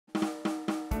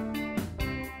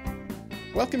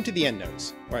Welcome to the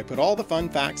Endnotes, where I put all the fun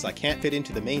facts I can't fit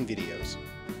into the main videos.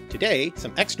 Today,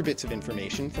 some extra bits of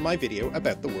information for my video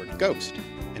about the word ghost,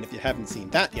 and if you haven't seen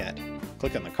that yet,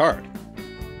 click on the card.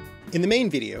 In the main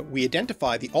video, we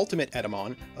identify the ultimate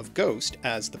etymon of ghost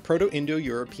as the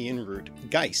Proto-Indo-European root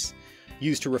geis,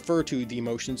 used to refer to the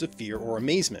emotions of fear or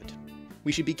amazement.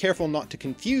 We should be careful not to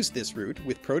confuse this root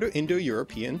with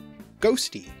Proto-Indo-European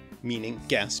ghosty, meaning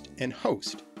guest and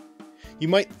host. You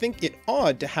might think it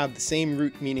odd to have the same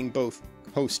root meaning both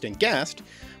host and guest,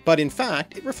 but in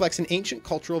fact it reflects an ancient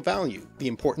cultural value, the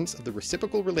importance of the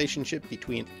reciprocal relationship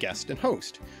between guest and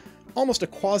host, almost a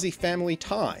quasi-family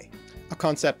tie, a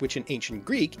concept which in ancient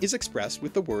Greek is expressed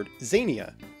with the word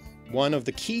xenia, one of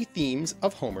the key themes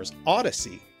of Homer's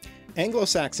Odyssey.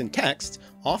 Anglo-Saxon texts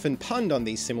often punned on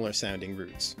these similar sounding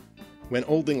roots. When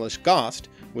Old English ghost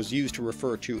was used to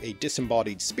refer to a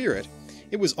disembodied spirit,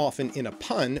 it was often in a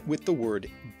pun with the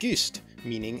word gyst,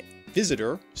 meaning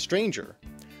visitor, stranger.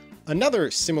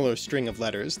 Another similar string of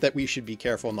letters that we should be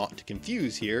careful not to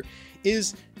confuse here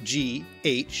is G-H-O-T-I.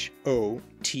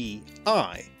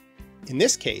 In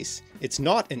this case, it's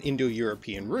not an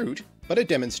Indo-European root, but a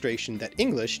demonstration that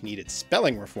English needed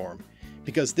spelling reform,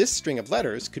 because this string of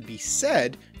letters could be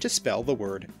said to spell the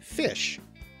word fish.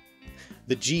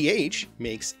 The GH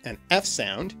makes an F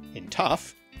sound in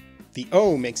tough, the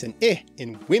O makes an I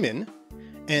in women,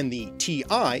 and the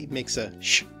TI makes a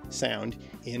sh sound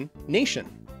in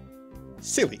nation.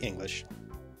 Silly English.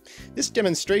 This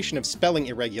demonstration of spelling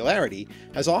irregularity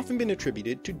has often been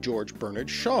attributed to George Bernard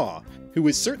Shaw, who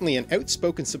was certainly an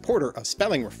outspoken supporter of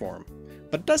spelling reform,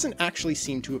 but doesn't actually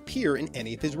seem to appear in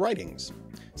any of his writings.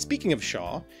 Speaking of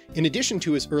Shaw, in addition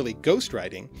to his early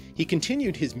ghostwriting, he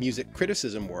continued his music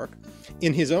criticism work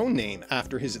in his own name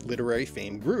after his literary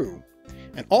fame grew,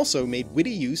 and also made witty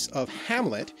use of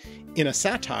Hamlet in a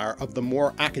satire of the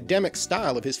more academic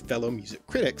style of his fellow music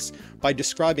critics by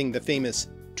describing the famous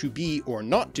 "to be or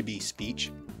not to be"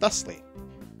 speech thusly.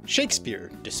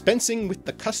 Shakespeare, dispensing with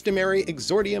the customary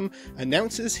exordium,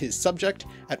 announces his subject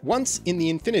at once in the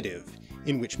infinitive,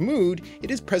 in which mood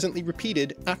it is presently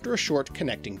repeated after a short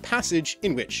connecting passage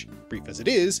in which, brief as it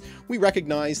is, we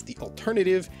recognize the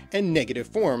alternative and negative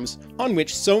forms on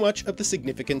which so much of the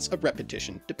significance of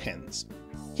repetition depends.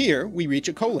 Here we reach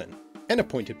a colon, an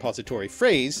appointed pository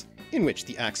phrase, in which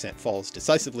the accent falls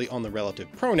decisively on the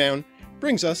relative pronoun,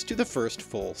 brings us to the first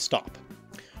full stop.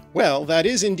 Well, that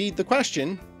is indeed the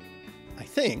question, I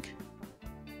think.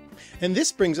 And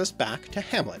this brings us back to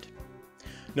Hamlet.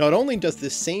 Not only does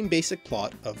this same basic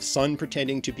plot of son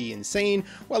pretending to be insane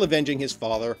while avenging his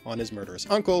father on his murderous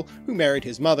uncle, who married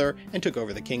his mother and took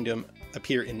over the kingdom,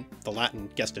 appear in the Latin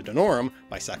Gesta Danorum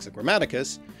by Saxa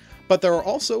Grammaticus, but there are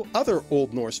also other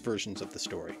Old Norse versions of the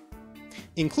story,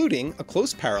 including a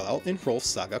close parallel in Hrolf's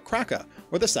Saga Kraka,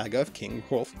 or the saga of King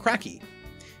Hrolf Kraki.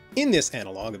 In this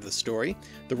analogue of the story,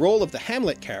 the role of the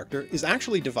Hamlet character is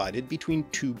actually divided between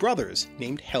two brothers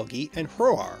named Helgi and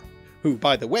Hroar, who,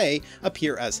 by the way,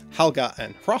 appear as Halga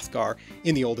and Hrothgar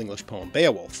in the Old English poem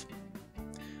Beowulf.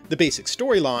 The basic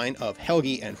storyline of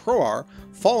Helgi and Hroar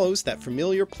follows that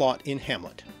familiar plot in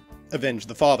Hamlet: avenge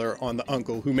the father on the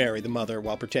uncle who married the mother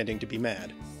while pretending to be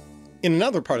mad. In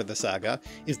another part of the saga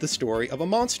is the story of a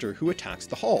monster who attacks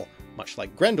the hall, much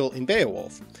like Grendel in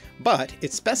Beowulf, but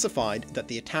it's specified that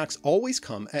the attacks always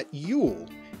come at Yule,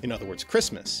 in other words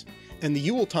Christmas, and the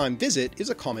Yule-time visit is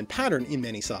a common pattern in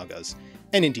many sagas,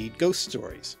 and indeed ghost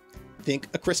stories. Think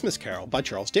A Christmas Carol by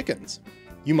Charles Dickens.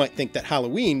 You might think that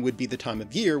Halloween would be the time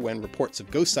of year when reports of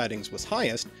ghost sightings was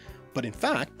highest, but in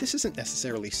fact this isn't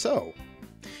necessarily so.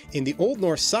 In the Old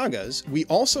Norse sagas, we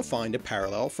also find a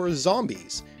parallel for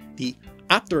zombies, the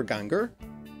afturgangr,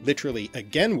 literally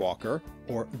again walker,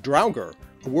 or draugr,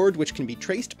 a word which can be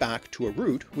traced back to a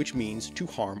root which means to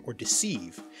harm or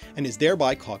deceive, and is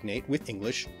thereby cognate with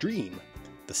English dream.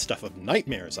 The stuff of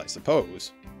nightmares, I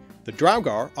suppose. The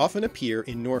draugr often appear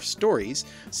in Norse stories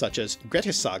such as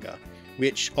Grettis Saga,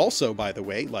 which also, by the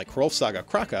way, like Hrolf's Saga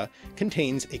Kraka,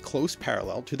 contains a close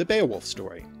parallel to the Beowulf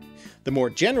story. The more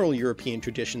general European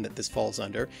tradition that this falls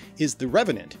under is the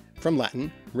revenant, from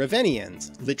Latin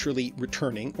reveniens, literally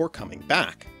returning or coming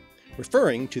back,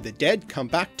 referring to the dead come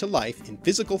back to life in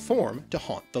physical form to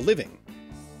haunt the living.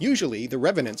 Usually the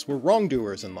revenants were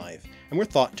wrongdoers in life and were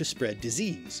thought to spread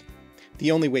disease.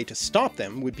 The only way to stop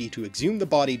them would be to exhume the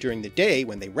body during the day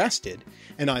when they rested,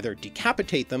 and either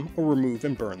decapitate them or remove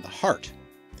and burn the heart.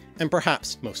 And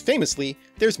perhaps most famously,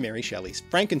 there's Mary Shelley's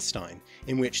Frankenstein,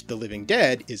 in which the living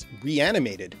dead is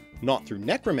reanimated, not through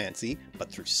necromancy,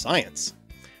 but through science.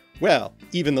 Well,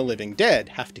 even the living dead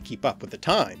have to keep up with the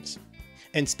times.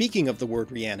 And speaking of the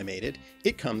word reanimated,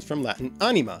 it comes from Latin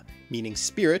anima, meaning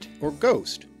spirit or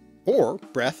ghost, or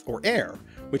breath or air,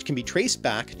 which can be traced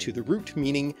back to the root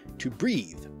meaning to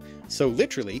breathe. So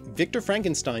literally, Victor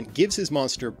Frankenstein gives his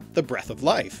monster the breath of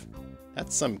life.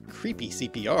 That's some creepy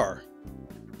CPR.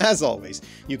 As always,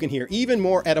 you can hear even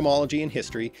more etymology and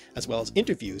history, as well as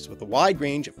interviews with a wide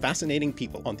range of fascinating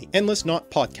people on the Endless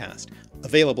Knot podcast,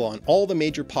 available on all the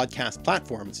major podcast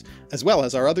platforms, as well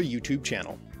as our other YouTube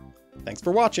channel. Thanks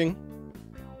for watching!